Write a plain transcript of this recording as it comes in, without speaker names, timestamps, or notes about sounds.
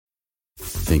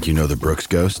Think you know the Brooks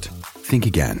Ghost? Think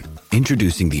again.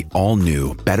 Introducing the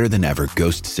all-new, better-than-ever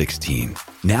Ghost 16.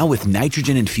 Now with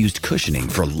nitrogen-infused cushioning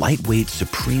for lightweight,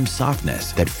 supreme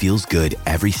softness that feels good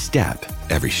every step,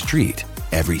 every street,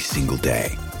 every single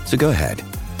day. So go ahead,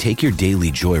 take your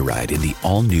daily joyride in the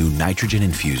all-new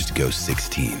nitrogen-infused Ghost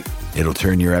 16. It'll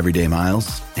turn your everyday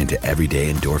miles into everyday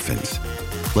endorphins.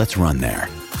 Let's run there.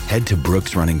 Head to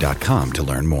brooksrunning.com to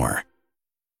learn more.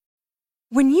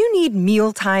 When you need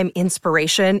mealtime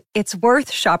inspiration, it's worth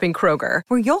shopping Kroger,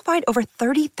 where you'll find over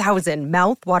 30,000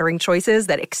 mouth-watering choices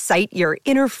that excite your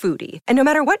inner foodie. And no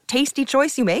matter what tasty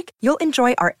choice you make, you'll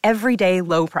enjoy our everyday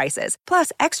low prices,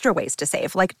 plus extra ways to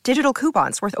save, like digital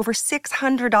coupons worth over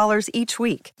 $600 each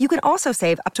week. You can also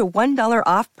save up to $1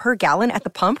 off per gallon at the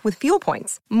pump with fuel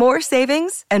points. More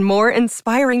savings and more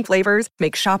inspiring flavors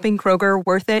make shopping Kroger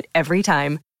worth it every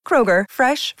time. Kroger,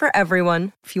 fresh for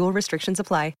everyone. Fuel restrictions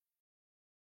apply.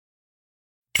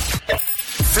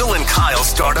 Phil and Kyle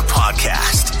start a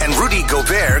podcast, and Rudy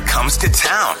Gobert comes to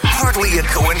town. Hardly a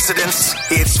coincidence.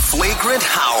 It's Flagrant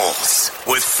Howls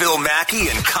with Phil Mackey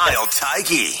and Kyle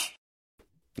Theige.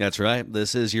 That's right.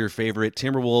 This is your favorite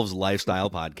Timberwolves lifestyle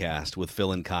podcast with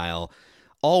Phil and Kyle.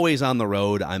 Always on the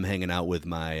road. I'm hanging out with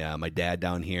my dad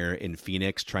down here in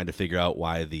Phoenix, trying to figure out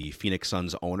why the Phoenix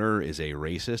Suns owner is a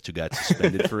racist who got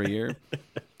suspended for a year.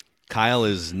 Kyle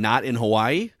is not in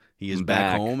Hawaii. He is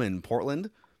back home in Portland.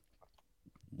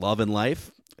 Loving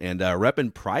life and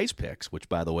repping Prize Picks, which,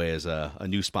 by the way, is a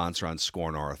new sponsor on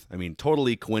Score North. I mean,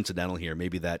 totally coincidental here.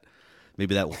 Maybe that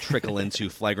will trickle into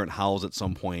Flagrant Howls at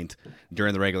some point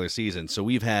during the regular season. So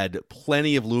we've had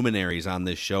plenty of luminaries on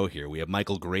this show here. We have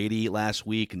Michael Grady last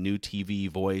week, new TV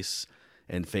voice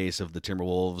and face of the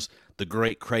Timberwolves. The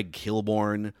great Craig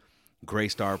Kilborn, Gray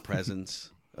Star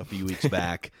presence a few weeks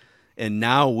back. And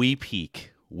now we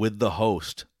peak with the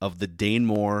host of the Dane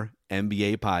Moore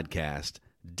NBA podcast.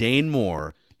 Dane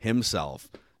Moore himself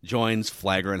joins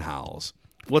Flagrant Howls.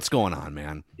 What's going on,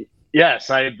 man?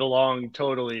 Yes, I belong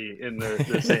totally in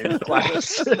the same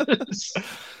class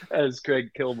as Craig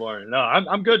Kilborn. No,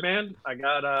 I'm good, man. I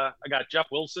got Jeff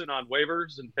Wilson on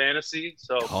waivers and fantasy.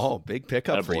 So big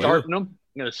pickup for you. I'm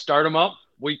gonna start him up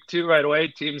week 2 right away.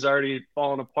 Team's already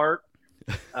falling apart.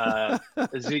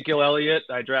 Ezekiel Elliott,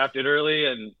 I drafted early,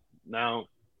 and now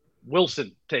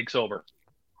Wilson takes over.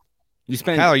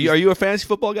 Kyle, are you a fantasy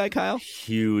football guy, Kyle?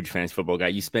 Huge fantasy football guy.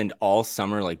 You spend all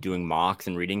summer like doing mocks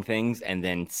and reading things, and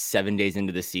then 7 days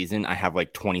into the season, I have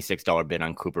like $26 bid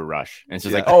on Cooper Rush, and it's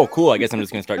just like, oh, cool. I guess I'm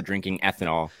just gonna start drinking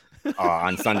ethanol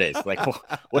on Sundays. Like,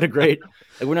 what a great!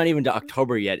 Like, we're not even to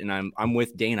October yet, and I'm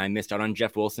with Dane. I missed out on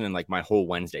Jeff Wilson, and like my whole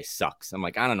Wednesday sucks. I'm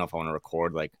like, I don't know if I want to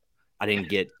record. Like, I didn't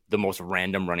get the most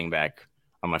random running back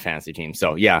on my fantasy team.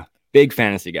 So yeah, big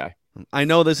fantasy guy. I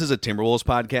know this is a Timberwolves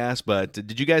podcast, but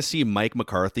did you guys see Mike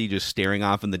McCarthy just staring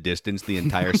off in the distance the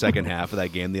entire second half of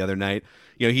that game the other night?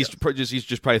 You know, he's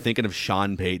just probably thinking of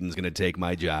Sean Payton's going to take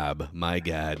my job. My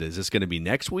God, is this going to be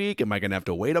next week? Am I going to have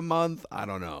to wait a month? I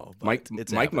don't know. Mike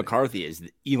McCarthy is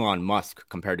Elon Musk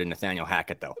compared to Nathaniel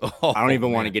Hackett, though. I don't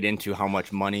even want to get into how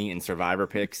much money in Survivor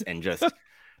picks and just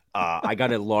I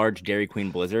got a large Dairy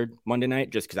Queen Blizzard Monday night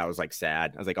just because I was like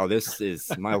sad. I was like, oh, this is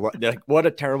what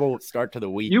a terrible start to the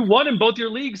week. You won in both your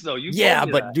leagues, though.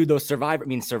 Dude, those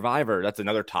Survivor, that's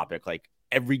another topic. Like,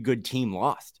 every good team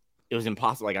lost. It was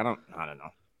impossible. Like, I don't know.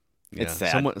 Yeah, it's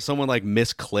sad. Someone like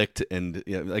misclicked and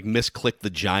misclicked the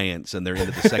Giants, and they're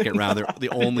into the second round. They're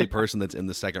the only person that's in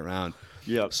the second round.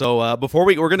 Yeah. So before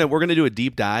we're gonna do a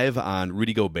deep dive on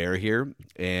Rudy Gobert here,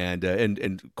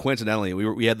 and coincidentally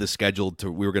we had this scheduled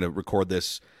we were gonna record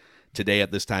this today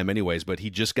at this time anyways, but he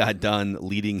just got done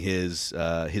leading his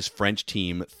French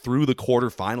team through the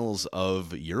quarterfinals of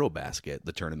Eurobasket,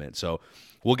 the tournament. So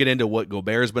we'll get into what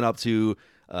Gobert's been up to.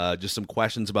 Just some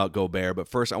questions about Gobert. But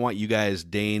first, I want you guys,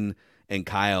 Dane and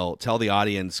Kyle, tell the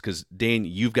audience, because, Dane,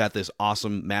 you've got this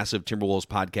awesome, massive Timberwolves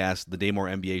podcast, the Dane Moore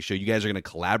NBA show. You guys are going to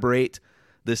collaborate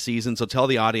this season. So tell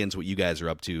the audience what you guys are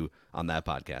up to on that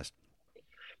podcast.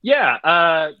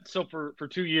 Yeah. So for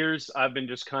 2 years, I've been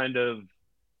just kind of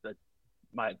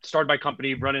started my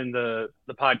company running the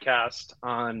podcast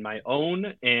on my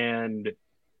own. And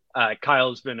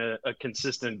Kyle's been a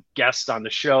consistent guest on the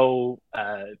show,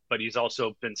 but he's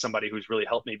also been somebody who's really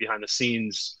helped me behind the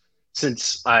scenes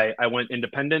since I went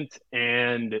independent,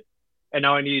 and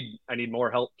now I need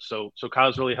more help. So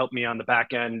Kyle's really helped me on the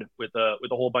back end with a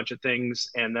whole bunch of things,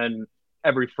 and then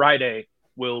every Friday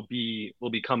we'll be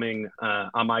coming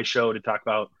on my show to talk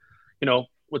about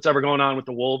what's ever going on with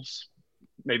the Wolves,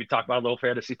 maybe talk about a little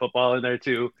fantasy football in there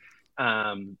too.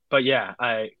 But yeah,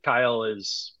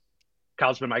 Kyle's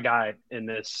been my guy in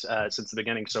this since the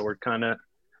beginning. So we're kind of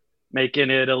making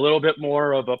it a little bit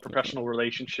more of a professional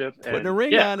relationship. Putting a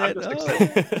ring on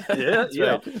it.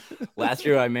 Yeah. Last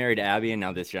year I married Abby, and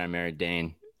now this year I married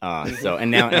Dane.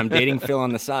 And now I'm dating Phil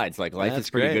on the sides. Like life is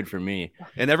pretty good for me,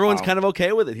 and everyone's kind of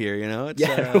okay with it here.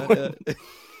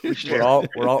 It's, we're all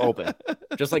open,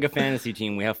 just like a fantasy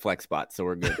team. We have flex spots, so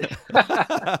we're good.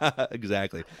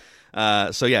 Exactly.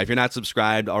 If you're not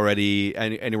subscribed already,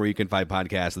 anywhere you can find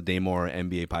podcasts, the Daymore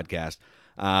NBA podcast.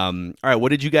 All right, what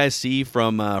did you guys see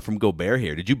from Gobert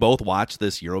here? Did you both watch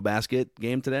this Eurobasket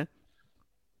game today?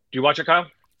 Do you watch it, Kyle?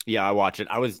 Yeah, I watched it.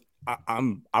 I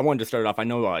wanted to start it off. I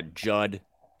know Judd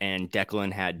and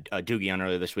Declan had Doogie on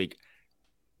earlier this week.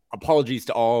 Apologies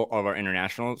to all of our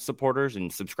international supporters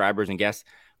and subscribers and guests.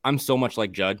 I'm so much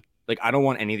like Judd. Like, I don't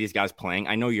want any of these guys playing.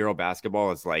 I know Euro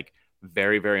basketball is like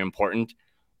very, very important.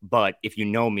 But if you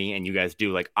know me, and you guys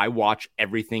do, like, I watch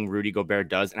everything Rudy Gobert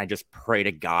does, and I just pray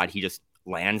to God he just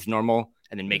lands normal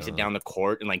and then makes it down the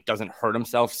court and like doesn't hurt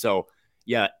himself. So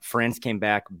yeah, France came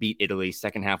back, beat Italy.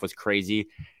 Second half was crazy.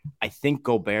 I think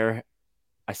Gobert,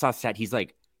 I saw a stat, he's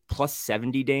like plus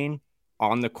 70 Dane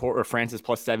on the court, or France is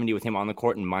plus 70 with him on the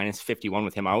court and minus 51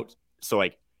 with him out. So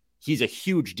like he's a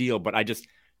huge deal, but I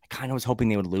kind of was hoping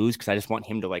they would lose because I just want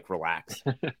him to like relax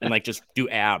and like just do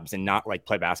abs and not like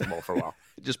play basketball for a while.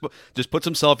 Just put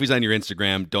some selfies on your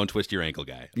Instagram. Don't twist your ankle,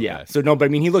 guy. Okay. Yeah. So no, but I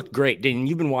mean, he looked great. Dan,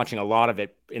 you've been watching a lot of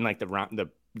it in like the round,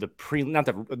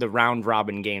 the round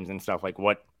robin games and stuff. Like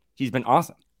what, he's been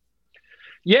awesome.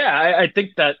 Yeah, I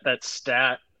think that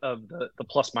stat of the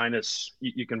plus minus,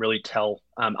 you can really tell.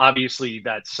 Obviously,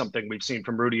 that's something we've seen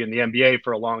from Rudy in the NBA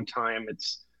for a long time.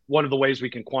 It's one of the ways we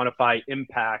can quantify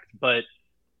impact, but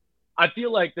I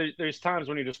feel like there's times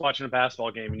when you're just watching a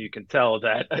basketball game and you can tell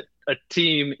that a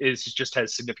team just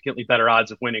has significantly better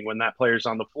odds of winning when that player's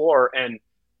on the floor. And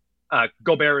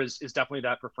Gobert is definitely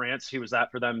that for France. He was that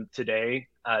for them today.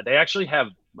 They actually have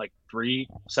like 3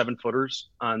 7-footers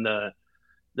on the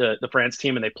France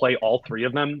team, and they play all 3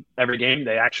 of them every game.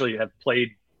 They actually have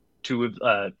played 2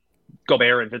 of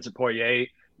Gobert and Vincent Poirier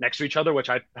next to each other, which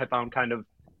I found kind of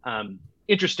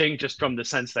interesting just from the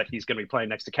sense that he's going to be playing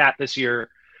next to Cat this year.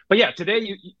 But yeah, today,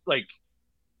 you like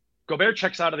Gobert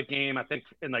checks out of the game, I think,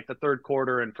 in like the third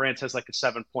quarter, and France has like a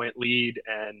 7-point lead,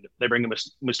 and they bring in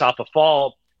Mustafa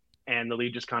Fall, and the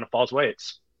lead just kind of falls away. It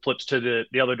flips to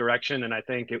the other direction, and I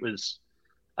think it was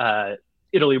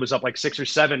Italy was up like 6 or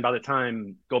 7 by the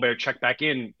time Gobert checked back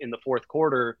in the fourth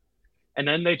quarter. And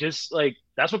then they just like,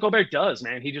 that's what Gobert does,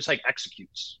 man. He just like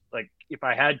executes. Like if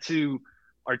I had to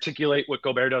articulate what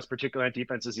Gobert does, particularly on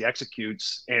defense, is he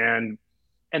executes. And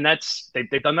that's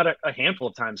they've done that a handful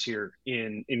of times here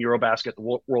in Eurobasket,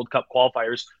 the World Cup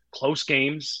qualifiers, close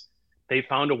games. They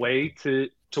found a way to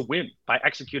win by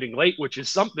executing late, which is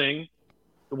something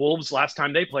the Wolves last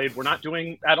time they played were not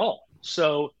doing at all.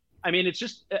 So I mean, it's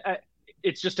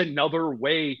just another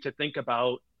way to think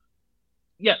about.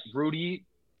 Yeah, Rudy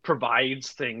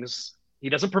provides things. He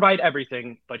doesn't provide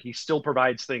everything, but he still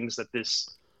provides things that this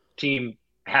team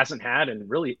hasn't had and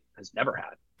really has never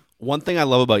had. One thing I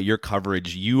love about your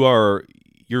coverage, you're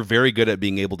very good at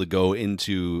being able to go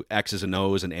into X's and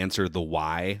O's and answer the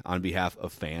why on behalf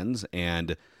of fans.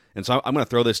 And so I'm going to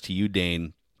throw this to you,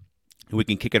 Dane. We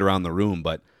can kick it around the room,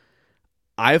 but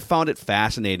I've found it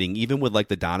fascinating, even with like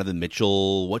the Donovan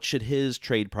Mitchell, what should his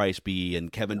trade price be?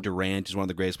 And Kevin Durant is one of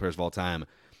the greatest players of all time.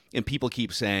 And people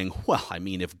keep saying, well, I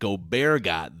mean, if Gobert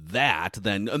got that,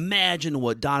 then imagine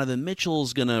what Donovan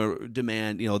Mitchell's going to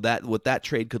demand, what that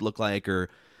trade could look like, or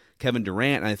Kevin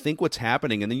Durant. And I think what's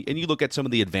happening, and you look at some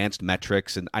of the advanced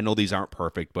metrics, and I know these aren't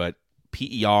perfect, but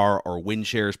PER or win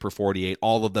shares per 48,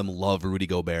 all of them love Rudy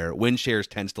Gobert. Win shares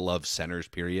tends to love centers,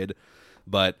 period.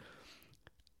 But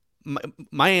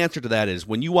my answer to that is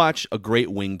when you watch a great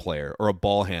wing player or a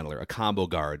ball handler, a combo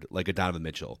guard like a Donovan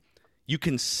Mitchell, you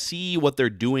can see what they're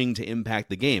doing to impact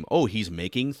the game. Oh, he's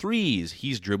making threes.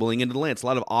 He's dribbling into the lane. It's a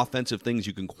lot of offensive things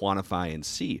you can quantify and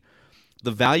see.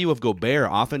 The value of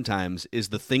Gobert oftentimes is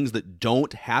the things that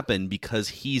don't happen because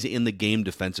he's in the game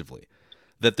defensively.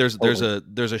 That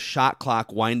there's a shot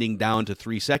clock winding down to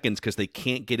 3 seconds because they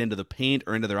can't get into the paint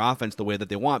or into their offense the way that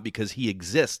they want because he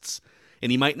exists.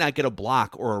 And he might not get a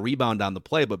block or a rebound on the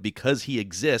play, but because he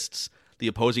exists, the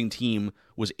opposing team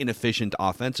was inefficient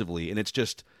offensively.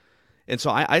 And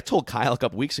so I told Kyle a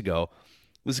couple weeks ago,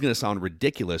 this is going to sound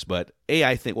ridiculous, but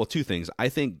I think, well, 2 things. I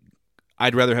think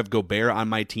I'd rather have Gobert on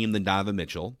my team than Donovan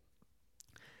Mitchell,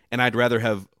 and I'd rather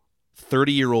have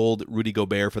 30-year-old Rudy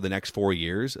Gobert for the next 4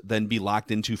 years than be locked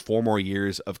into 4 more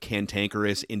years of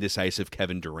cantankerous, indecisive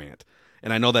Kevin Durant.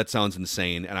 And I know that sounds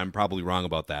insane, and I'm probably wrong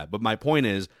about that. But my point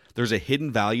is, there's a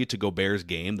hidden value to Gobert's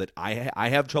game that I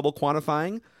have trouble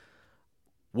quantifying.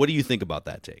 What do you think about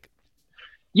that take?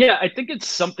 Yeah, I think it's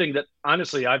something that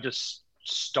honestly I've just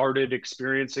started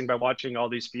experiencing by watching all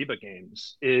these FIBA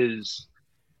games is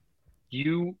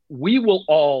we will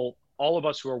all of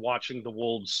us who are watching the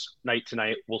Wolves night to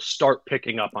night will start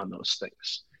picking up on those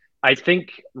things. I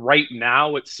think right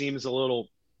now it seems a little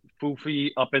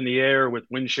foofy up in the air with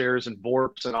win shares and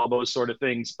VORPs and all those sort of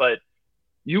things, but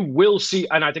you will see,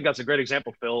 and I think that's a great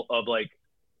example, Phil, of like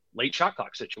late shot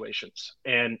clock situations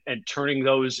and turning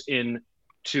those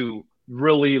into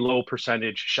really low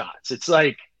percentage shots. It's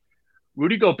like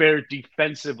Rudy Gobert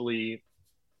defensively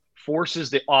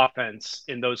forces the offense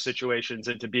in those situations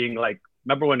into being like,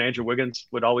 remember when Andrew Wiggins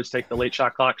would always take the late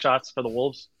shot clock shots for the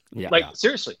Wolves? Yeah, like yeah.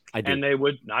 Seriously. I do. And they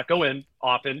would not go in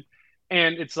often.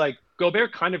 And it's like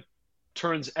Gobert kind of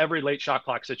turns every late shot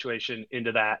clock situation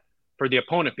into that for the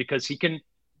opponent because he can,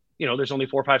 there's only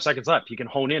 4 or 5 seconds left. He can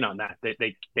hone in on that.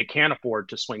 They can't afford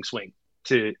to swing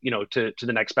to the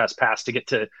next best pass to get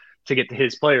to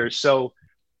his players. So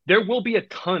there will be a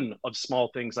ton of small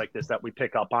things like this that we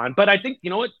pick up on. But I think,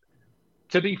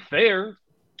 to be fair,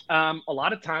 a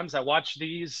lot of times I watch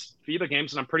these FIBA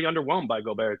games and I'm pretty underwhelmed by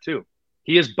Gobert too.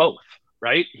 He is both,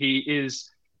 right?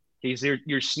 He's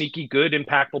your sneaky good,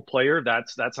 impactful player.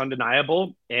 That's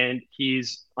undeniable. And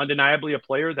he's undeniably a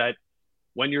player that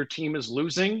when your team is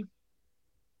losing,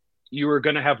 you are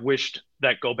going to have wished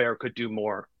that Gobert could do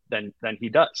more than he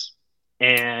does.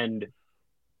 And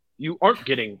you aren't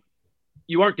getting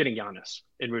Giannis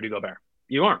in Rudy Gobert.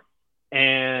 You aren't.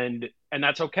 And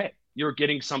that's okay. You're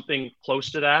getting something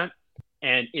close to that.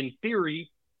 And in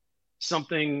theory,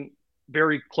 something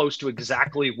very close to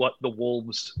exactly what the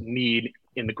Wolves need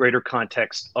in the greater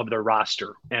context of their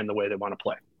roster and the way they want to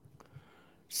play.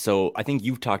 So I think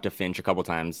you've talked to Finch a couple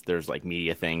times. There's like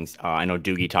media things. I know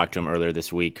Doogie talked to him earlier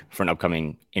this week for an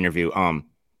upcoming interview.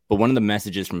 But one of the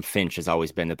messages from Finch has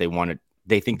always been that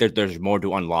they think that there's more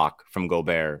to unlock from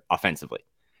Gobert offensively.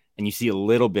 And you see a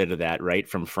little bit of that, right,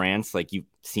 from France. Like you've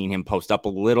seen him post up a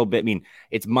little bit. I mean,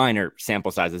 it's minor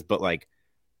sample sizes, but like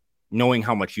knowing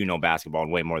how much you know basketball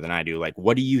and way more than I do, like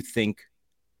what do you think?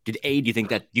 Do you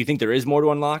think there is more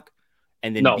to unlock?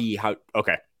 And then No. B,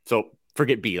 okay. So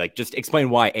forget B, like just explain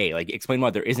why A, like explain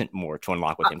why there isn't more to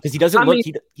unlock with him. Because he doesn't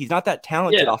he's not that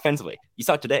talented offensively. You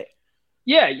saw it today.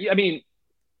 Yeah. I mean,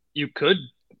 you could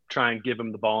try and give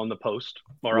him the ball in the post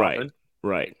more often.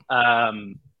 Right.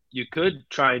 You could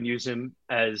try and use him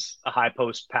as a high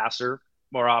post passer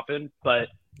more often, but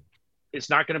it's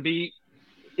not going to be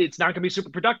super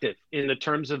productive in the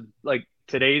terms of like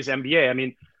today's NBA. I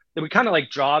mean, we kind of like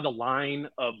draw the line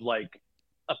of like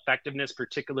effectiveness,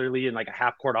 particularly in like a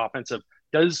half court offensive.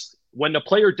 When the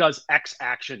player does X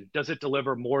action, does it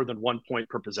deliver more than 1 point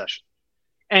per possession?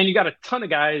 And you got a ton of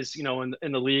guys, in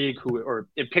the league who are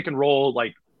in pick and roll,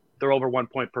 like they're over 1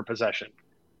 point per possession.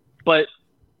 But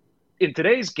in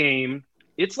today's game,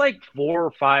 it's like 4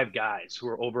 or 5 guys who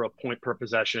are over a point per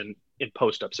possession in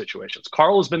post-up situations.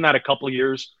 Karl has been that a couple of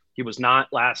years. He was not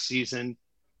last season.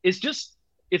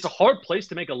 It's a hard place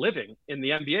to make a living in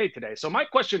the NBA today. So my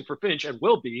question for Finch and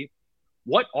will be,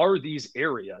 what are these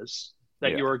areas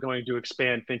that you are going to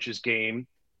expand Finch's game?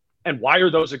 And why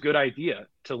are those a good idea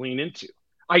to lean into?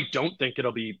 I don't think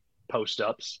it'll be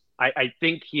post-ups. I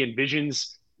think he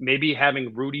envisions maybe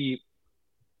having Rudy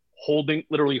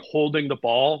literally holding the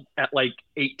ball at like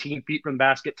 18 feet from the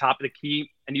basket, top of the key,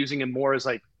 and using him more as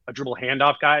like a dribble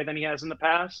handoff guy than he has in the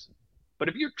past. But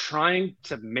if you're trying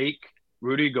to make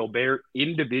Rudy Gobert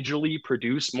individually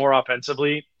produce more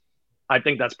offensively, I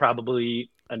think that's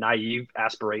probably a naive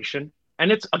aspiration.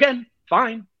 And it's, again,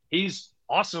 fine. He's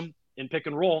awesome in pick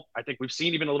and roll. I think we've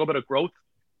seen even a little bit of growth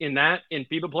in that in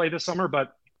FIBA play this summer,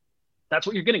 but that's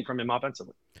what you're getting from him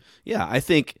offensively. Yeah, I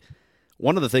think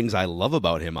one of the things I love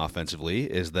about him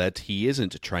offensively is that he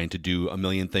isn't trying to do a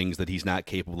million things that he's not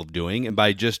capable of doing. And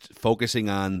by just focusing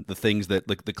on the things that,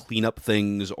 like the cleanup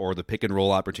things or the pick and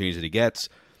roll opportunities that he gets,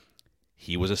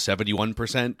 he was a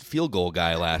 71% field goal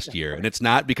guy last year. And it's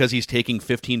not because he's taking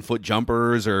 15-foot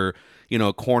jumpers or,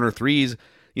 corner threes.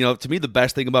 To me, the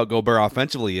best thing about Gobert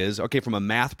offensively is, okay, from a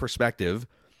math perspective,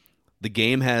 the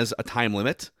game has a time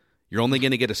limit. You're only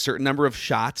going to get a certain number of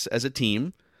shots as a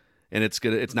team. And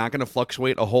it's not going to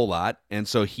fluctuate a whole lot. And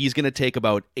so he's going to take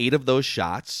about 8 of those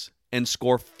shots and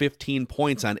score 15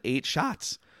 points on 8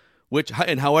 shots.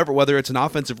 However, whether it's an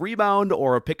offensive rebound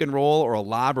or a pick and roll or a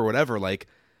lob or whatever, like,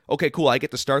 okay, cool, I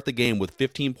get to start the game with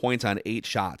 15 points on 8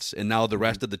 shots, and now the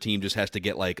rest of the team just has to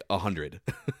get like 100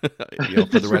 for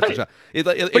the rest of the shot.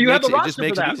 But you have the roster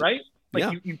for that, right? Like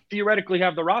yeah. you theoretically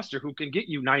have the roster who can get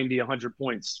you 90, 100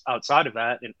 points outside of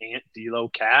that, and Ant, D'Lo,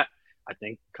 Cat. I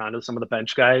think kind of some of the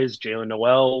bench guys, Jalen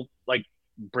Noel, like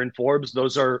Bryn Forbes,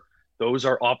 those are those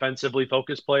are offensively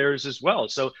focused players as well.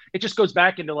 So it just goes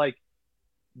back into like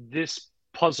this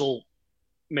puzzle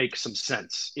makes some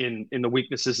sense in the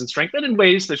weaknesses and strength. And in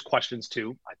ways, there's questions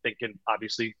too. I think, and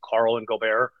obviously Carl and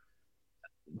Gobert,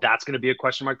 that's going to be a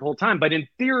question mark the whole time. But in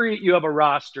theory, you have a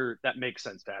roster that makes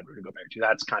sense to add Rudy Gobert to.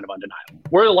 That's kind of undeniable.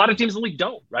 Where a lot of teams in the league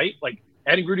don't, right? Like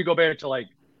adding Rudy Gobert to like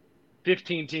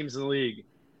 15 teams in the league,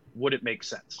 would it make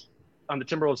sense? On the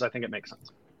Timberwolves, I think it makes sense.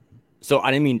 So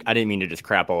I didn't mean to just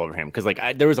crap all over him, because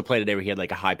like there was a play today where he had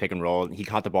like a high pick and roll. He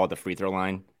caught the ball at the free throw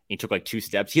line. He took like 2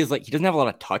 steps. He doesn't have a lot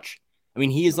of touch. I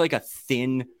mean, he is like a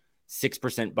thin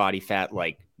 6% body fat,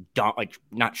 like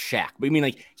not Shaq, but I mean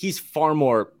like he's far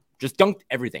more just dunk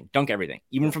everything,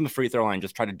 even from the free throw line.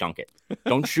 Just try to dunk it.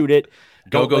 Don't shoot it.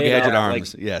 Go gadget out,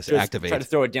 arms. Like, yes, activate. Try to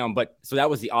throw it down. But so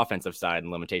that was the offensive side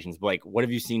and limitations. But like, what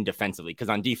have you seen defensively? Because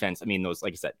on defense, I mean, those,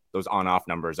 like I said, those on-off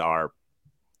numbers are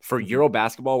for Euro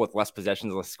basketball with less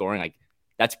possessions, less scoring. Like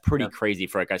that's pretty crazy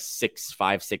for like a 6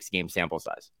 game sample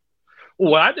size.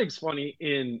 What I think is funny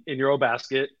in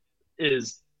Eurobasket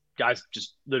is guys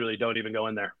just literally don't even go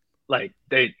in there. Like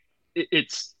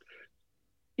it's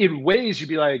in ways you'd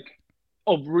be like,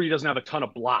 oh, Rudy doesn't have a ton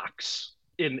of blocks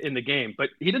in the game, but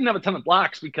he didn't have a ton of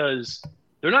blocks because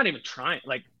they're not even trying.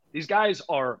 Like these guys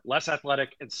are less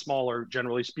athletic and smaller,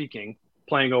 generally speaking,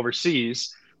 playing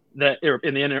overseas that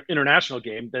in the international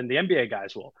game than the NBA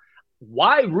guys will.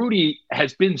 Why Rudy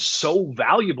has been so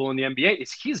valuable in the NBA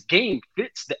is his game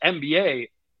fits the NBA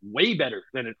way better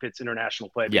than it fits international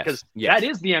play, because that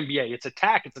is the NBA. It's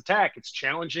attack. It's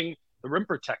challenging the rim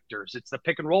protectors. It's the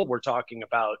pick and roll we're talking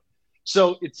about.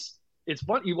 So it's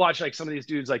fun. You watch like some of these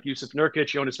dudes like Yusuf Nurkic,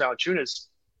 Jonas Valanciunas,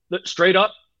 straight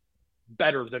up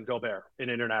better than Gobert in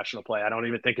international play. I don't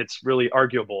even think it's really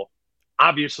arguable.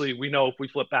 Obviously, we know if we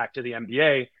flip back to the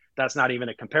NBA, that's not even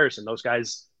a comparison. Those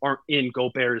guys aren't in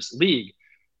Gobert's league.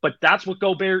 But that's what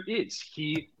Gobert is.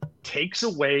 He takes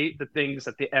away the things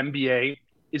that the NBA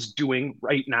is doing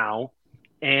right now,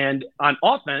 and on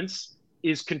offense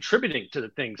is contributing to the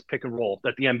things pick and roll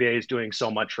that the NBA is doing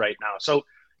so much right now. So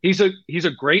he's a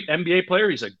great NBA player.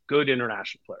 He's a good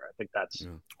international player. I think that's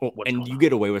and you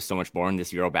get away with so much more in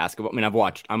this Euro basketball. I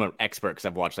mean, I'm an expert because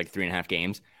I've watched like 3.5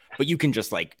 games, but you can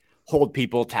just like hold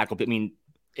people, tackle people. I mean,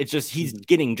 it's just he's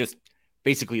getting just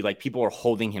basically like people are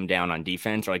holding him down on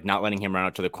defense or like not letting him run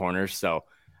out to the corners. So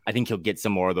I think he'll get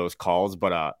some more of those calls.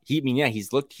 But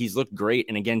he's looked great.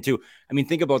 And again, too, I mean,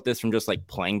 think about this from just like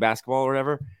playing basketball or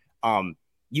whatever.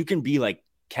 You can be like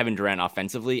Kevin Durant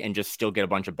offensively and just still get a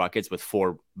bunch of buckets with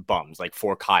 4 bums, like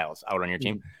 4 Kyles out on your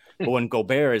team. But when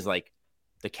Gobert is like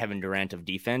the Kevin Durant of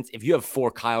defense, if you have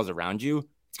 4 Kyles around you,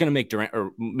 it's going to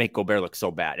make Gobert look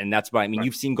so bad. And that's why, I mean,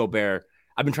 you've seen Gobert.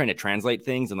 I've been trying to translate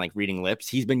things and like reading lips.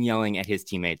 He's been yelling at his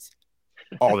teammates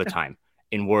all the time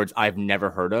in words I've never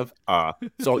heard of.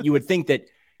 So you would think that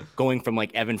going from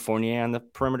like Evan Fournier on the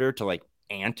perimeter to like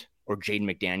Ant or Jaden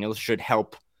McDaniels should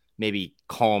help maybe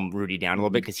calm Rudy down a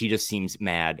little bit, because he just seems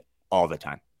mad all the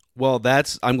time. Well,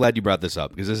 I'm glad you brought this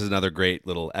up, because this is another great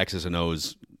little X's and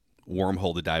O's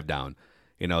wormhole to dive down.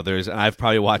 You know, I've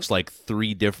probably watched like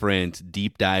 3 different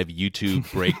deep dive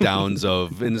YouTube breakdowns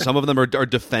and some of them are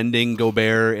defending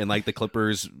Gobert in like the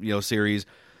Clippers, series.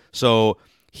 So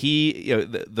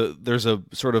there's a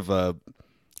sort of a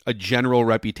general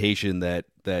reputation that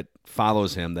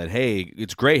follows him that, hey,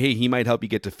 it's great. Hey, he might help you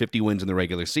get to 50 wins in the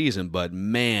regular season, but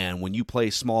man, when you play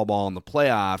small ball in the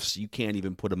playoffs, you can't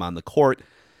even put him on the court.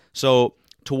 So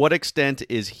to what extent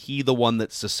is he the one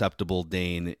that's susceptible,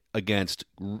 Dane, against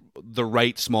the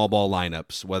right small ball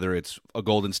lineups, whether it's a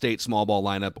Golden State small ball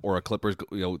lineup or a Clippers,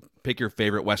 pick your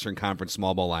favorite Western Conference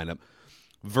small ball lineup,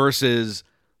 versus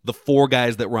the 4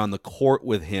 guys that were on the court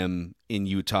with him in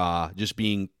Utah just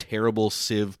being terrible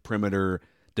sieve perimeter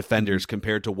defenders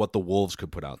compared to what the Wolves could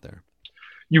put out there?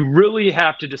 You really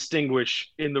have to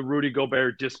distinguish in the Rudy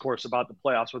Gobert discourse about the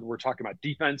playoffs, whether we're talking about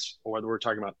defense or whether we're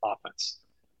talking about offense.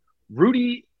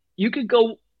 Rudy, you could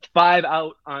go 5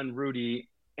 out on Rudy,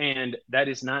 and that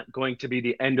is not going to be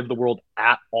the end of the world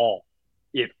at all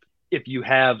if you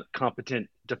have competent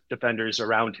defenders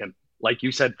around him. Like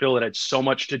you said, Phil, it had so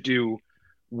much to do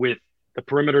with the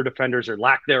perimeter defenders or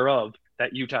lack thereof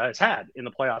that Utah has had in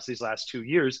the playoffs these last 2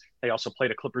 years. They also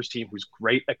played a Clippers team who's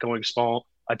great at going small,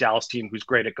 a Dallas team who's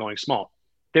great at going small.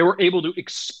 They were able to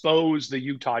expose the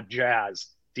Utah Jazz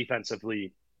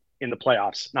defensively in the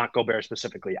playoffs, not Gobert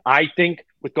specifically. I think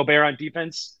with Gobert on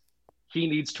defense, he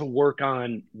needs to work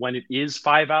on, when it is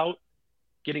 5 out,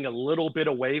 getting a little bit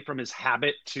away from his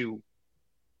habit to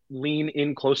lean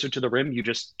in closer to the rim. You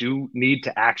just do need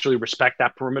to actually respect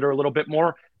that perimeter a little bit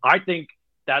more. I think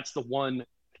that's the one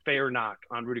fair knock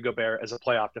on Rudy Gobert as a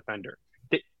playoff defender.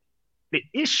 The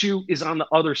issue is on the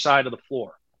other side of the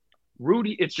floor.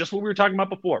 Rudy, it's just what we were talking about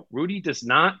before. Rudy does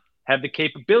not have the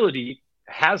capability,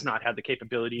 has not had the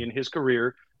capability in his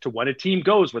career to when a team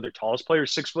goes where their tallest player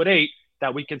is 6'8",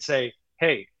 that we can say,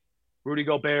 hey, Rudy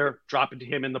Gobert, drop it to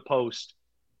him in the post.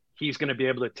 He's going to be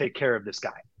able to take care of this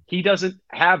guy. He doesn't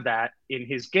have that in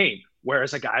his game.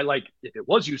 Whereas a guy like, if it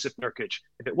was Jusuf Nurkic,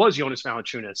 if it was Jonas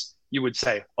Valanciunas, you would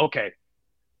say, okay,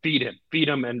 feed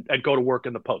him and go to work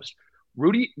in the post.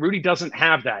 Rudy doesn't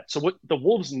have that. So what the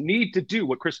Wolves need to do,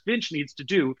 what Chris Finch needs to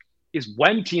do, is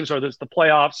when teams are the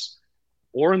playoffs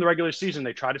or in the regular season,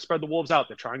 they try to spread the Wolves out,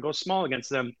 they try and go small against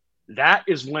them. That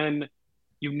is when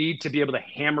you need to be able to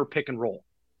hammer pick and roll.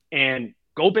 And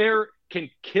Gobert can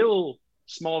kill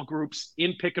small groups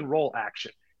in pick and roll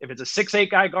action. If it's a 6'8"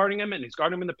 guy guarding him and he's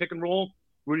guarding him in the pick and roll,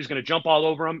 Rudy's going to jump all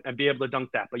over him and be able to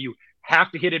dunk that. But you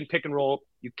have to hit it in pick and roll.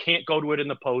 You can't go to it in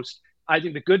the post. I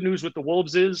think the good news with the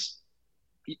Wolves is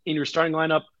in your starting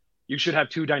lineup, you should have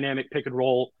two dynamic pick and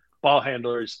roll ball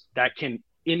handlers that can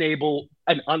enable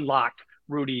and unlock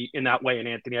Rudy in that way, and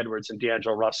Anthony Edwards and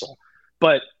D'Angelo Russell.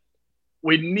 But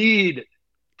we need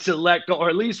to let go, or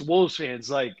at least Wolves fans,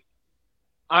 like,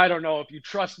 I don't know if you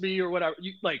trust me or whatever,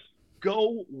 you like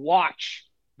go watch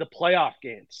the playoff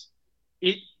games.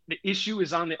 The issue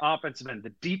is on the offensive end.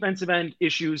 The defensive end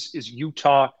issues is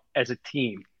Utah as a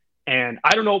team. And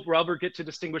I don't know if we'll ever get to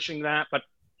distinguishing that, but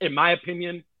in my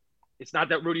opinion, it's not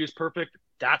that Rudy is perfect.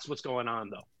 That's what's going on,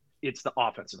 though. It's the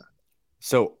offensive end.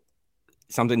 So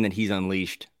something that he's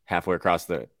unleashed halfway across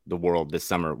the world this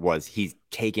summer was he's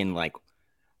taken like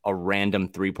a random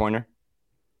three-pointer.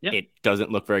 Yep. It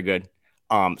doesn't look very good.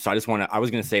 So I was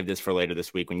going to save this for later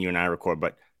this week when you and I record,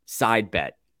 but side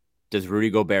bet, does Rudy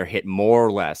Gobert hit more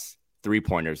or less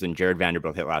three-pointers than Jared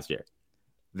Vanderbilt hit last year?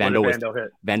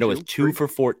 Vando was 2 for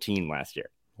 14 last year.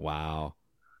 Wow.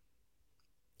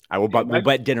 We'll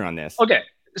bet dinner on this. Okay.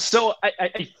 So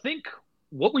I think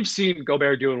what we've seen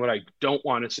Gobert do and what I don't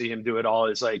want to see him do at all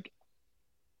is, like,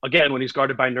 again, when he's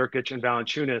guarded by Nurkic and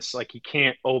Valanciunas, like, he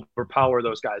can't overpower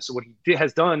those guys. So what he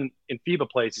has done in FIBA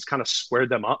plays is kind of squared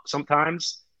them up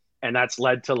sometimes. And that's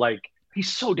led to, like,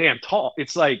 he's so damn tall.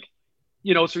 It's like,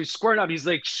 you know, so he's squaring up. He's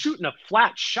like shooting a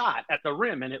flat shot at the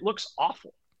rim and it looks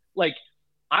awful. Like,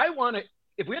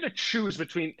 if we had to choose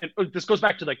between, and this goes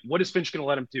back to, like, what is Finch going to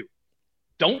let him do?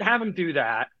 Don't have him do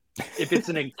that. If it's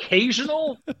an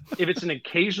occasional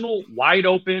wide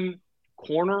open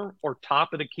corner or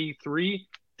top of the key three,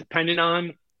 depending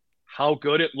on how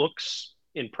good it looks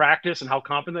in practice and how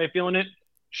confident they feel in it,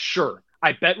 sure.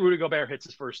 I bet Rudy Gobert hits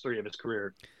his first three of his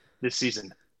career this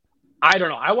season. I don't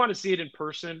know. I want to see it in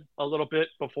person a little bit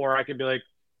before I can be like,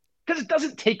 because it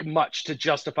doesn't take much to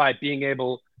justify being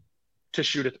able to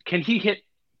shoot it. Can he hit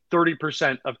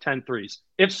 30% of 10 threes?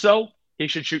 If so, he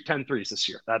should shoot 10 threes this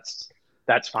year. That's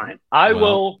fine.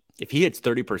 If he hits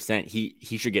 30%,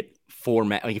 he should get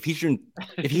like if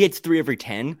he hits 3 every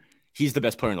 10, he's the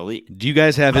best player in the league. Do you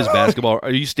guys have his basketball?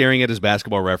 Are you staring at his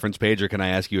basketball reference page, or can I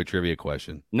ask you a trivia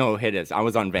question? No, hit it. I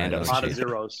was on Vando. A lot of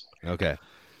zeros. Okay.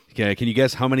 Can you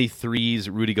guess how many threes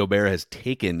Rudy Gobert has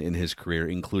taken in his career,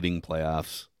 including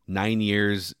playoffs? 9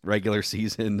 years regular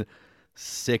season,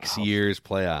 6 years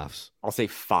playoffs. I'll say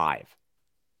 5.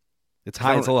 It's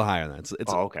high. It's a little higher than that.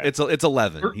 Okay. It's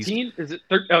 11. 13? Is it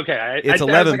 13? Okay. It's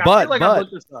 11,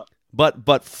 but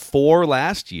but 4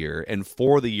 last year and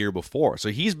 4 the year before. So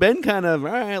he's been kind of,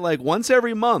 all right, like once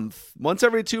every 2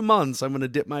 months, I'm going to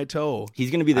dip my toe.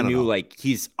 He's going to be the new, like,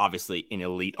 he's obviously an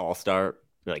elite all-star,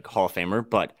 like Hall of Famer,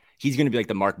 but he's going to be like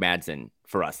the Mark Madsen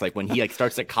for us. Like when he like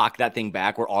starts to cock that thing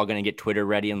back, we're all going to get Twitter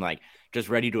ready and like just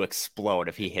ready to explode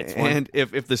if he hits one. And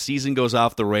if the season goes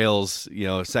off the rails, you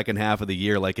know, second half of the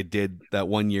year like it did that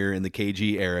 1 year in the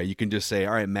KG era, you can just say,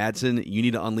 all right, Madsen, you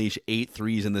need to unleash 8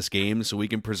 threes in this game so we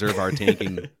can preserve our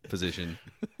tanking position.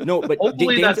 No, but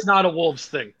hopefully that's not a Wolves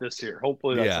thing this year.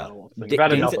 Hopefully that's not a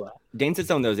Wolves thing. Dane said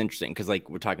something that was interesting because, like,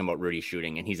 we're talking about Rudy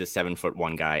shooting, and he's a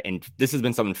 7'1" guy, and this has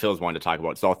been something Phil's wanted to talk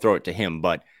about, so I'll throw it to him.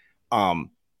 But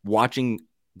watching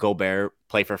Gobert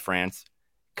play for France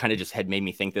kind of just had made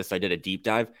me think this. So I did a deep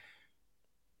dive.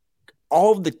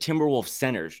 All of the Timberwolves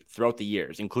centers throughout the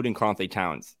years, including Karl-Anthony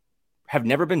Towns, have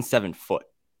never been 7 foot.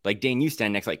 Like, Dane, you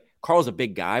stand next. Like, Carl's a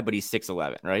big guy, but he's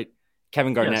 6'11", right?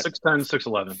 Kevin Garnett, 6'10",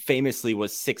 6'11", famously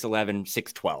was 6'11",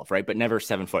 6'12", right? But never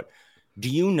 7 foot. Do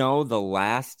you know the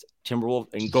last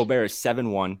Timberwolves, and Gobert is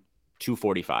 7'1",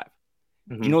 245.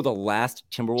 Do you know the last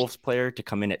Timberwolves player to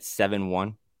come in at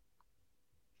 7'1"?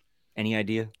 Any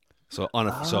idea? So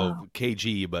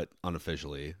KG, but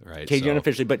unofficially, right? KG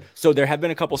unofficially, but so there have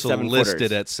been a couple 7-footers.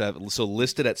 listed at 7. So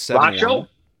listed at 7'1". Rasho?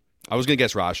 I was gonna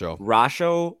guess Rasho.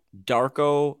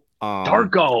 Darko,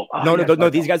 Darko. No.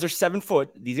 These guys are 7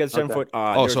 foot. These guys are 7 foot.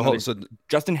 So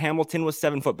Justin Hamilton was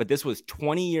 7 foot, but this was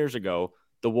 20 years ago.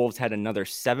 The Wolves had another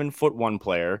 7'1"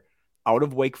 player out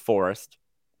of Wake Forest.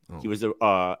 He was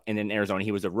and in Arizona,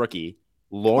 he was a rookie.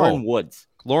 Lauren Woods.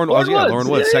 Lauren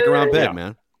Woods, second round pick,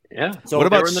 man. Yeah. So what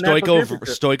about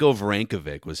Stoico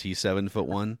Vrankovic? Was he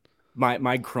 7'1"?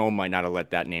 My Chrome might not have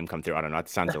let that name come through. I don't know. It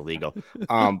sounds illegal.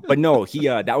 But no,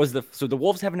 the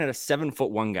Wolves haven't had a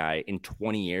 7'1" guy in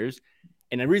 20 years.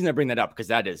 And the reason I bring that up, because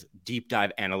that is deep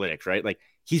dive analytics, right? Like,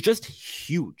 he's just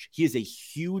huge. He is a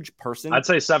huge person. I'd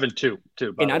say 7'2"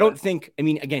 too. And I don't think,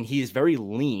 again, he is very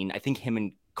lean. I think him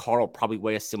and Carl probably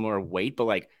weigh a similar weight, but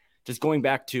like, just going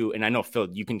back to, and I know Phil,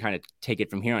 you can kind of take it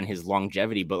from here on his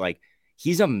longevity, but like,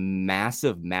 he's a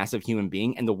massive, massive human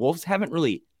being. And the Wolves haven't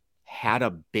really had a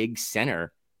big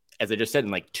center, as I just said,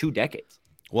 in like 2 decades.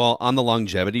 Well, on the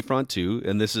longevity front too,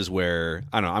 and this is where,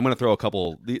 I don't know, I'm going to throw a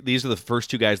couple, these are the first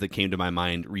 2 guys that came to my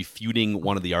mind refuting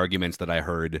one of the arguments that I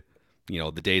heard,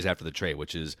 the days after the trade,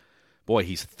 which is, boy,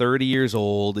 he's 30 years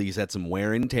old. He's had some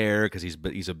wear and tear because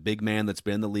he's a big man that's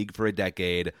been in the league for a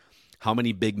decade. How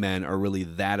many big men are really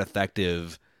that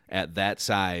effective at that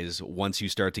size once you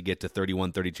start to get to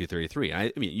 31, 32, 33?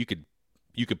 I mean,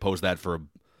 you could pose that for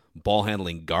ball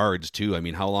handling guards too. I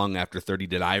mean, how long after 30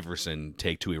 did Iverson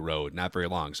take to erode? Not very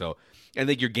long. So I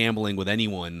think you're gambling with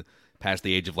anyone past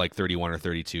the age of like 31 or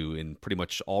 32 in pretty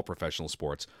much all professional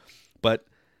sports.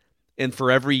 And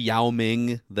for every Yao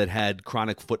Ming that had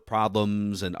chronic foot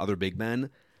problems and other big men,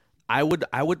 I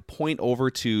would point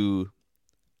over to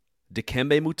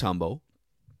Dikembe Mutombo.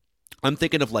 I'm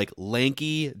thinking of like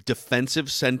lanky,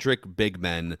 defensive-centric big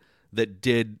men that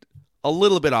did a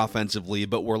little bit offensively,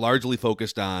 but were largely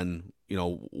focused on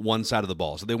one side of the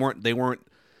ball. So they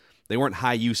weren't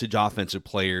high usage offensive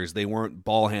players. They weren't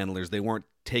ball handlers. They weren't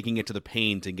taking it to the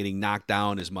paint and getting knocked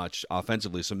down as much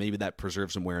offensively. So maybe that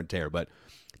preserves some wear and tear. But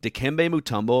Dikembe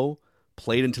Mutombo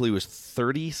played until he was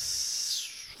 40.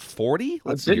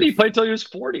 Didn't he play until he was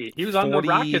 40? He was on the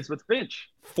Rockets with Finch.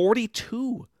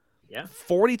 42. Yeah.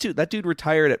 42. That dude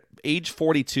retired at age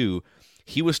 42.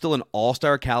 He was still an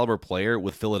all-star caliber player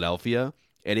with Philadelphia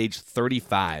at age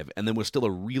 35, and then was still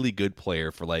a really good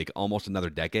player for like almost another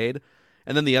decade.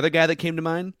 And then the other guy that came to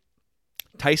mind,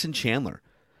 Tyson Chandler.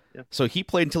 Yeah. So he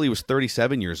played until he was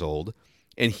 37 years old,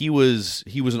 and he was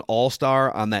an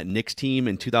all-star on that Knicks team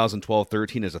in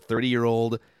 2012-13 as a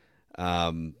 30-year-old.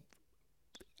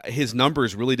 His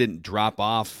numbers really didn't drop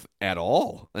off at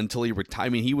all until he retired. I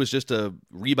mean, he was just a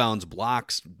rebounds,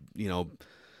 blocks,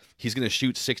 he's going to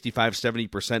shoot 65,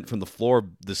 70% from the floor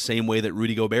the same way that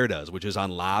Rudy Gobert does, which is on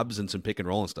lobs and some pick and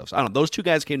roll and stuff. So I don't know. Those 2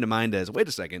 guys came to mind as, wait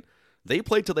a second, they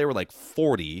played till they were like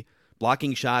 40,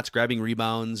 blocking shots, grabbing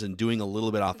rebounds, and doing a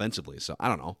little bit offensively. So I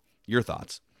don't know. Your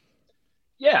thoughts?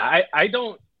 Yeah, I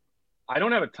don't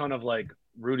have a ton of like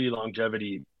Rudy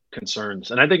longevity concerns.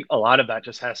 And I think a lot of that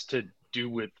just has to do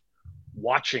with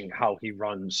watching how he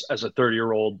runs as a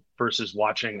 30-year-old versus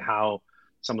watching how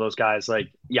some of those guys like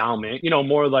Yao Ming,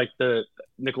 more like the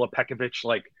Nikola Pekovic,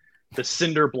 like the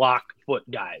cinder block foot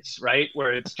guys, right?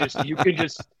 Where it's just you can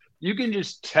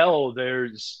just tell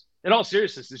there's, in all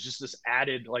seriousness, there's just this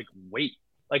added like weight.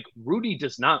 Like Rudy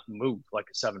does not move like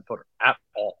a 7-footer at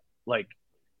all. Like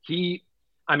he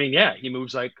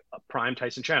moves like a prime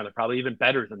Tyson Chandler, probably even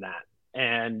better than that.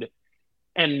 And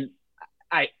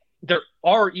there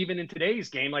are, even in today's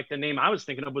game, like the name I was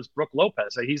thinking of was Brook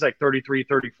Lopez. He's like 33,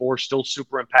 34, still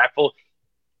super impactful,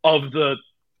 of the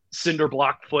cinder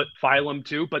block foot phylum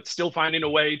too, but still finding a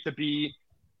way to be,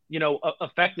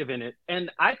 effective in it.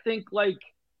 And I think like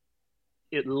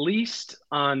at least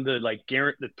on the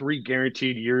the 3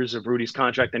 guaranteed years of Rudy's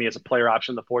contract, then he has a player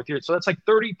option the 4th year. So that's like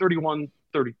 30, 31,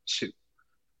 32.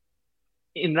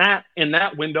 In that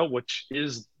window, which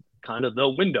is kind of the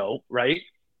window, right?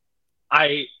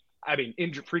 I mean,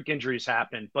 freak injuries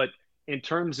happen, but in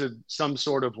terms of some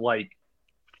sort of like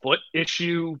foot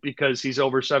issue because he's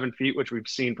over 7 feet, which we've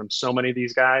seen from so many of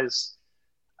these guys,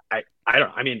 I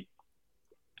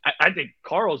think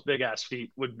Carl's big ass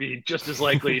feet would be just as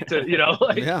likely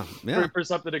to, for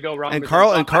something to go wrong. And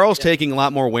Carl's taking a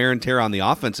lot more wear and tear on the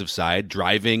offensive side,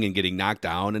 driving and getting knocked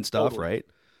down and stuff, totally.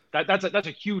 Right? That's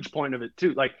a huge point of it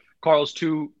too. Like Carl's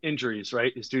 2 injuries,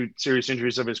 right? His 2 serious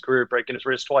injuries of his career, breaking his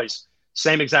wrist twice.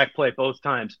 Same exact play both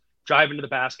times. Driving to the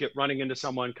basket, running into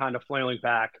someone, kind of flailing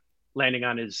back, landing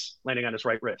on his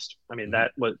right wrist. I mean,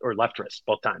 that was, or left wrist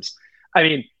both times. I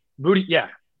mean, Rudy, yeah.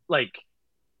 Like,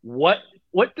 what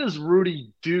does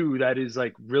Rudy do that is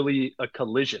like really a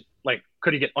collision? Like,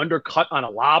 could he get undercut on a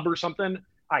lob or something?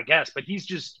 I guess, but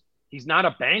he's not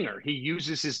a banger. He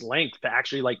uses his length to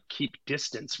actually like keep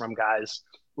distance from guys,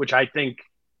 which I think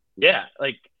Yeah,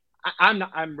 like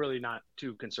I'm really not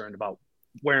too concerned about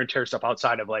wear and tear stuff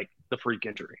outside of like the freak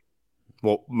injury.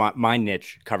 Well, my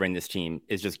niche covering this team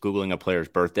is just Googling a player's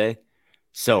birthday.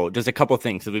 So just a couple of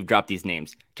things. So we've dropped these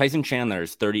names. Tyson Chandler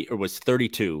was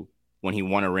 32 when he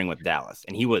won a ring with Dallas,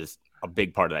 and he was a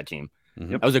big part of that team.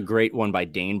 Mm-hmm. That was a great one by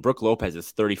Dane. Brook Lopez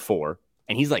is 34,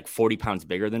 and he's like 40 pounds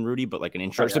bigger than Rudy, but like an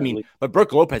inch. So, I mean, but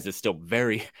Brook Lopez is still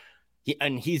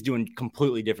he's doing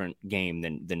completely different game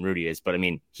than Rudy is. But I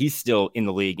mean, he's still in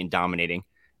the league and dominating.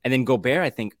 And then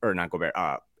Gobert,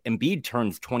 Embiid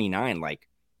turns 29 like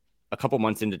a couple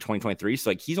months into 2023. So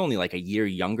like he's only like a year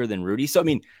younger than Rudy. So I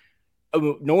mean,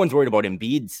 no one's worried about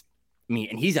Embiid's. I mean,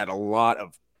 and he's had a lot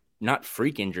of not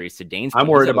freak injuries to Dane's. I'm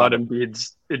worried about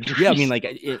Embiid's injuries. Yeah, I mean, like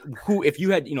if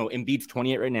you had, Embiid's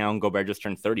 28 right now and Gobert just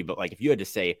turned 30, but like if you had to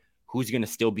say who's going to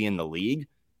still be in the league,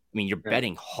 I mean, you're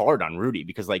betting hard on Rudy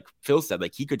because like Phil said,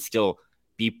 like he could still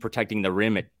be protecting the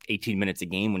rim at 18 minutes a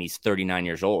game when he's 39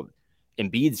 years old.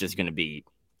 Embiid's just going to be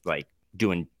like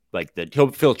doing like he'll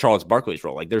fill Charles Barkley's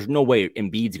role. Like there's no way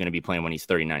Embiid's going to be playing when he's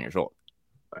 39 years old.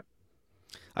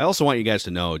 I also want you guys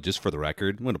to know, just for the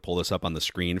record, I'm going to pull this up on the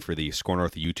screen for the Score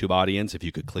North YouTube audience. If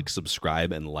you could click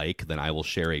subscribe and like, then I will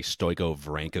share a Stoico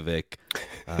Vrankovic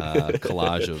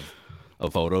collage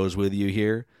of photos with you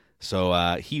here.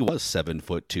 So he was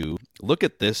 7'2". Look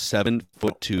at this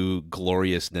 7'2"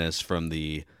 gloriousness from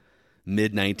the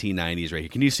mid 1990s right here.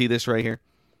 Can you see this right here?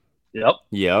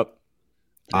 Yep.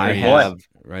 I have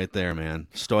right there, man.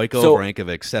 Stoico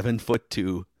Vrankovic,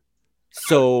 7'2".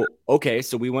 So, okay,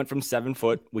 so we went from 7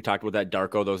 foot. We talked about that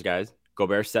Darko, those guys.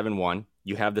 Gobert 7'1".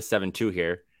 You have the 7'2"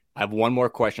 here. I have one more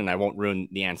question. I won't ruin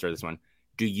the answer to this one.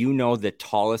 Do you know the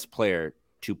tallest player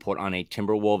to put on a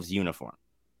Timberwolves uniform?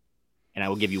 And I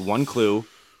will give you one clue.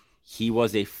 He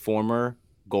was a former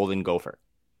Golden Gopher.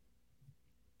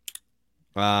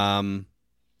 I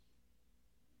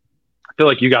feel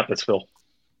like you got this, Phil.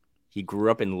 He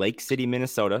grew up in Lake City,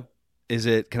 Minnesota.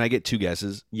 Can I get two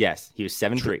guesses? Yes, he was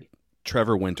 7'3".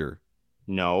 Trevor Winter.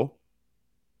 No.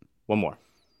 One more.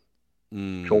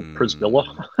 Joel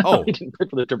Przybilla. Oh. He didn't play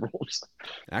for the Timberwolves.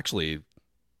 Actually,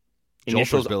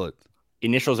 initials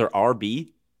are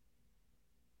RB.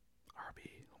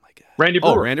 Oh my God. Randy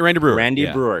Brewer. Randy Brewer.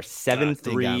 Randy Brewer,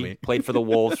 7'3", played for the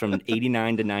Wolves from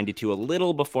 89 to 92, a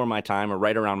little before my time or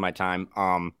right around my time.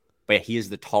 But yeah, he is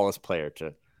the tallest player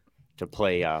to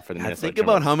play for the Minnesota Think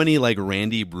about how many like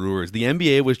Randy Brewers. The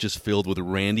NBA was just filled with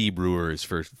Randy Brewers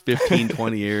for 15,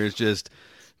 20 years. Just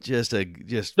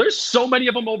There's so many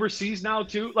of them overseas now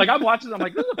too. Like I'm watching, I'm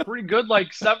like, this is a pretty good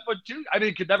like 7'2". I mean,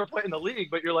 he could never play in the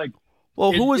league, but you're like,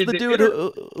 well, who was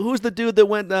the dude that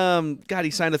went? God,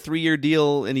 he signed a 3-year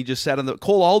deal and he just sat on the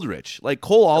Cole Aldrich. Like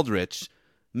Cole Aldrich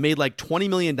made like $20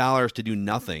 million to do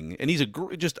nothing, and he's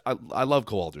I love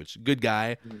Cole Aldrich, good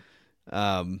guy.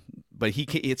 But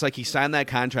it's like he signed that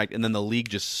contract and then the league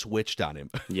just switched on him.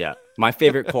 Yeah. My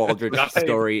favorite Cole Aldrich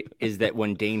story is that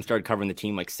when Dane started covering the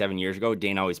team like 7 years ago,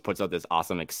 Dane always puts out this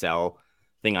awesome Excel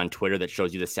thing on Twitter that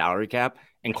shows you the salary cap.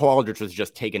 And Cole Aldrich was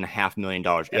just taking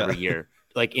 $500,000 every year,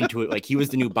 like into it. Like he was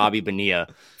the new Bobby Bonilla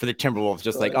for the Timberwolves.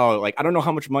 Just like, I don't know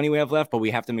how much money we have left, but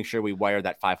we have to make sure we wire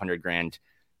that $500,000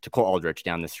 to Cole Aldrich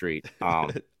down the street.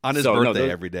 On his birthday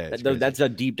every day. That's a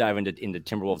deep dive into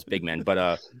Timberwolves big men.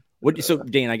 But, so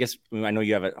Dane, I guess I know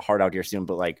you have it hard out here soon,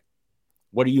 but like,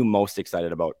 what are you most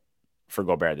excited about for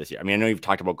Gobert this year? I mean, I know you've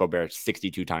talked about Gobert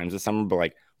 62 times this summer, but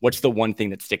like, what's the one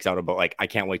thing that sticks out about like, I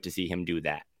can't wait to see him do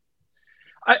that?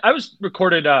 I was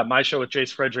recorded my show with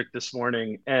Jace Frederick this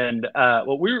morning, and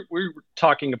what we were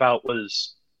talking about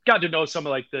was got to know some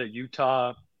of like the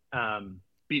Utah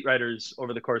beat writers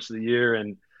over the course of the year,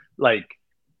 and like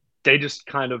they just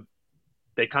kind of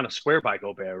swear by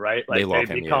Gobert, right? Like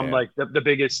they become like the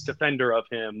biggest defender of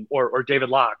him, or David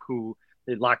Locke, who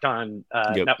they Locked On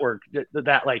Network.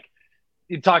 That like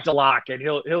you talk to Locke, and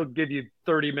he'll give you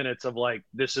 30 minutes of like,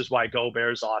 this is why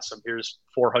Gobert's awesome. Here's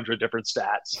 400 different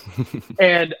stats,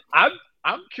 and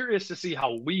I'm curious to see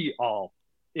how we all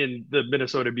in the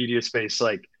Minnesota media space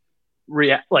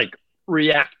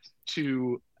react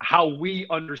to how we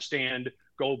understand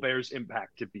Gobert's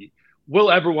impact to be.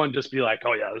 Will everyone just be like,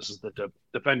 oh yeah, this is the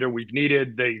defender we've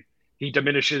needed? He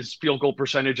diminishes field goal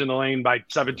percentage in the lane by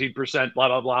 17%, blah,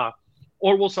 blah, blah.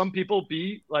 Or will some people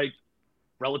be like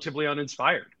relatively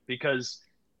uninspired because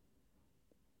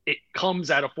it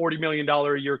comes at a $40 million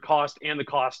a year cost and the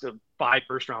cost of 5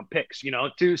 first-round picks,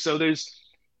 too. So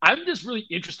I'm just really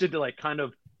interested to like kind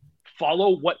of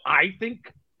follow what I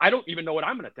think. I don't even know what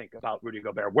I'm going to think about Rudy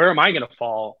Gobert. Where am I going to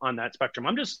fall on that spectrum?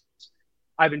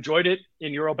 I've enjoyed it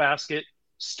in Eurobasket,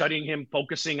 studying him,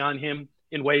 focusing on him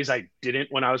in ways I didn't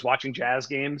when I was watching Jazz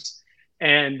games.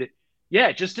 And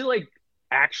just to like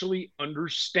actually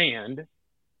understand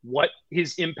what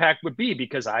his impact would be,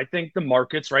 because I think the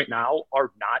markets right now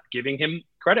are not giving him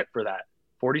credit for that.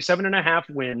 47.5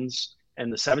 wins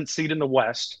and the 7th seed in the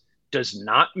West does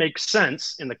not make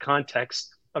sense in the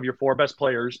context of your 4 best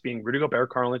players being Rudy Gobert,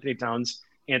 Karl-Anthony Towns,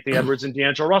 Anthony Edwards, and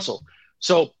D'Angelo Russell.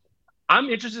 So I'm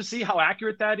interested to see how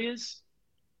accurate that is.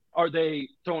 Are they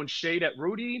throwing shade at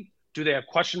Rudy? Do they have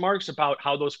question marks about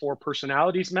how those 4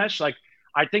 personalities mesh? Like,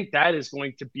 I think that is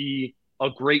going to be a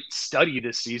great study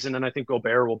this season, and I think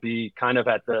Gobert will be kind of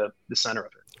at the center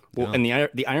of it. Well, and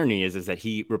the irony is that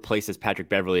he replaces Patrick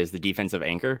Beverley as the defensive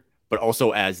anchor, but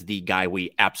also as the guy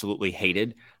we absolutely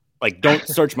hated. Like, don't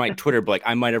search my Twitter, but like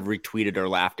I might have retweeted or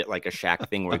laughed at like a Shaq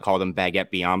thing where he called him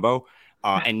Baguette Biombo.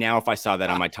 And now if I saw that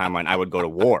on my timeline, I would go to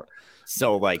war.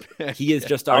 So like he is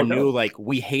just our new, like,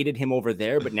 we hated him over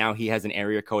there, but now he has an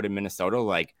area code in Minnesota.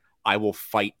 Like, I will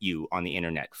fight you on the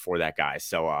internet for that guy.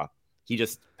 So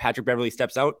Patrick Beverley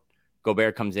steps out,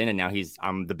 Gobert comes in, and now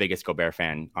I'm the biggest Gobert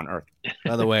fan on earth.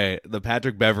 By the way, the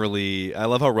Patrick Beverley, I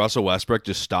love how Russell Westbrook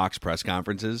just stalks press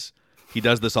conferences. He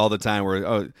does this all the time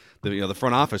where, the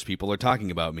front office people are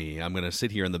talking about me. I'm going to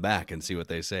sit here in the back and see what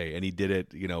they say. And he did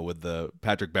it, with the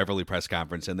Patrick Beverley press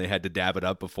conference, and they had to dab it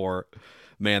up before.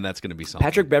 Man, that's going to be something.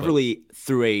 Patrick Beverley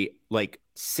threw a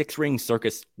 6-ring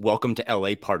circus welcome to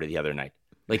LA party the other night.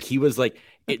 Like, he was like,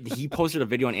 he posted a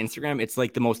video on Instagram. It's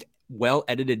like the most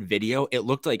well-edited video. It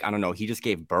looked like, I don't know, he just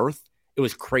gave birth. It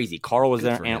was crazy. Carl was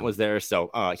there. Ant was there.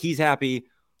 So he's happy.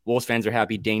 Wolves fans are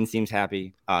happy. Dane seems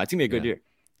happy. It's going to be a good year.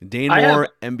 Dane Moore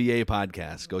NBA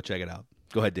podcast. Go check it out.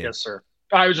 Go ahead, Dane. Yes, sir.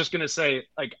 I was just going to say,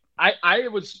 like, I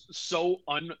was so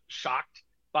unshocked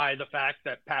by the fact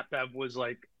that Pat Bev was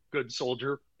like good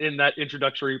soldier in that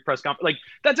introductory press conference. Like,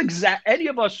 that's any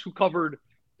of us who covered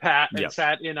Pat and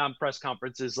sat in on press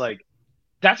conferences, like,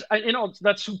 that's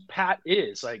who Pat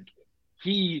is. Like,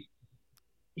 he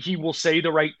will say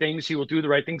the right things. He will do the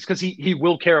right things because he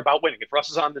will care about winning. If Russ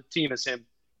is on the team as him,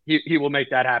 he will make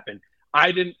that happen.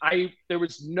 There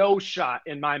was no shot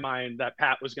in my mind that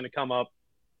Pat was going to come up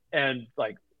and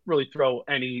like really throw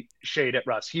any shade at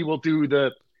Russ. He will do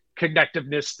the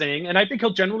connectiveness thing. And I think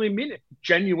he'll genuinely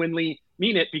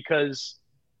mean it because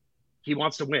he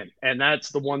wants to win. And that's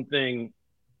the one thing,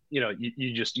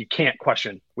 you can't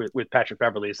question with Patrick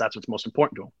Beverley, is that's what's most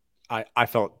important to him. I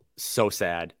felt so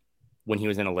sad when he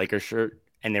was in a Lakers shirt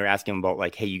and they were asking him about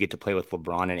like, hey, you get to play with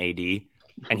LeBron and AD.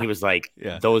 And he was like,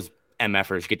 those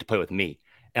MFers get to play with me.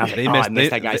 And I was like, I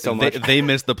missed that guy so much. They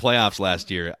missed the playoffs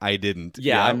last year. I didn't.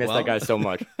 Yeah, I missed that guy so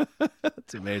much.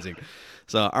 It's amazing.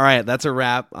 So, all right, that's a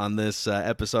wrap on this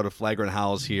episode of Flagrant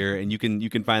Howls here. And you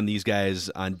can find these guys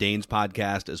on Dane's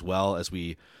podcast as well as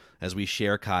we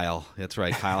share Kyle. That's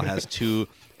right. Kyle has 2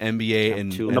 NBA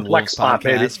and Wolves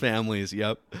podcast families.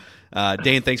 Yep.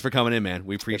 Dane, thanks for coming in, man.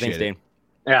 We appreciate it. Dane.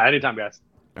 Yeah, anytime, guys.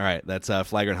 All right, that's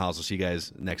Flagrant Howls. We'll see you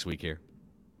guys next week here.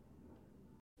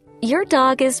 Your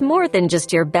dog is more than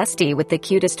just your bestie with the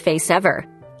cutest face ever.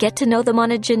 Get to know them on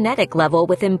a genetic level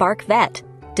with Embark Vet.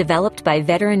 Developed by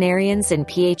veterinarians and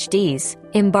PhDs,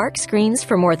 Embark screens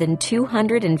for more than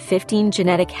 215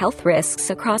 genetic health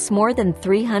risks across more than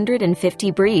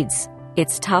 350 breeds.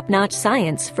 It's top-notch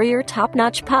science for your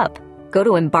top-notch pup. Go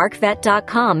to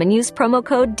EmbarkVet.com and use promo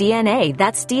code DNA,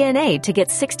 that's DNA, to get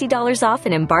 $60 off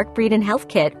an Embark Breed and Health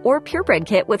Kit or Purebred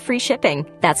Kit with free shipping.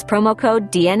 That's promo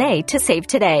code DNA to save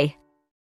today.